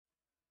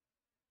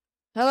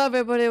Hello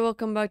everybody,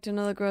 welcome back to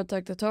another Growth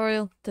Tag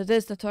tutorial.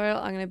 Today's tutorial,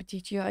 I'm going to be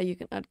teaching you how you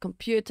can add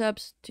computer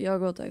tabs to your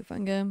Growth Tag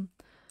fan game.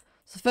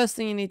 So the first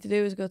thing you need to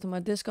do is go to my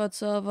Discord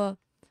server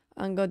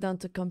and go down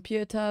to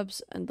computer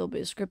tabs, and there'll be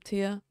a script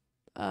here.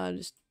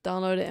 Just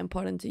download it and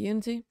import it into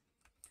Unity.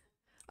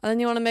 And then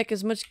you want to make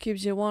as much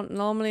cubes you want.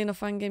 Normally in a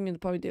fan game, you'd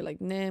probably do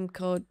like name,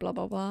 code, blah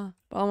blah blah.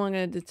 But I'm going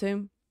to do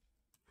two.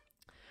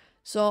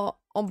 So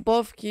on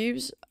both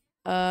cubes,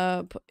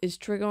 is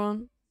trigger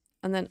on.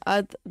 And then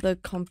add the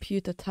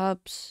computer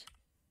tabs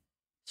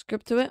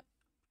script to it.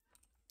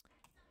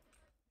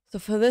 So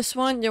for this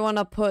one, you want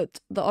to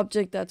put the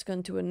object that's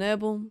going to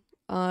enable.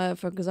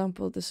 For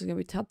example, this is going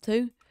to be tab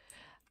 2.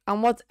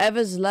 And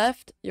whatever's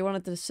left, you want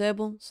it to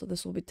disable. So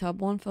this will be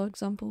tab 1, for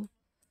example.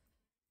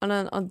 And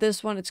then on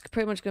this one, it's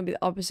pretty much going to be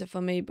the opposite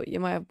for me, but you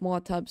might have more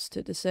tabs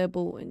to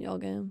disable in your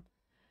game.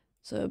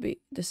 So it'll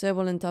be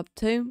disable in tab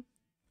 2,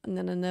 and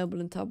then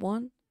enable in tab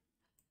 1.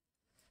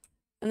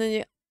 And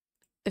then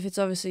if it's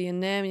obviously your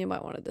name, you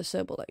might want to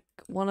disable like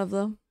one of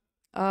them.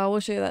 We'll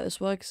show you that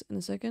this works in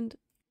a second.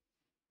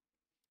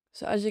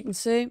 So as you can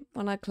see,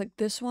 when I click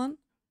this one,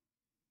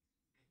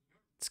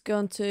 it's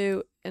going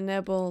to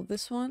enable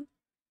this one.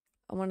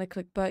 And when I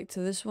click back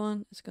to this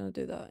one, it's going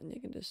to do that. And you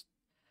can just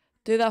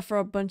do that for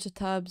a bunch of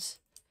tabs.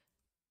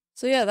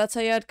 So yeah, that's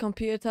how you add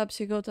computer tabs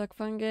to your Growth Tag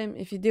fan game.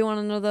 If you do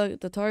want another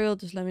tutorial,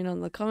 just let me know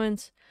in the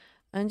comments.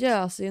 And yeah,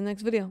 I'll see you in the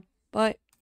next video. Bye.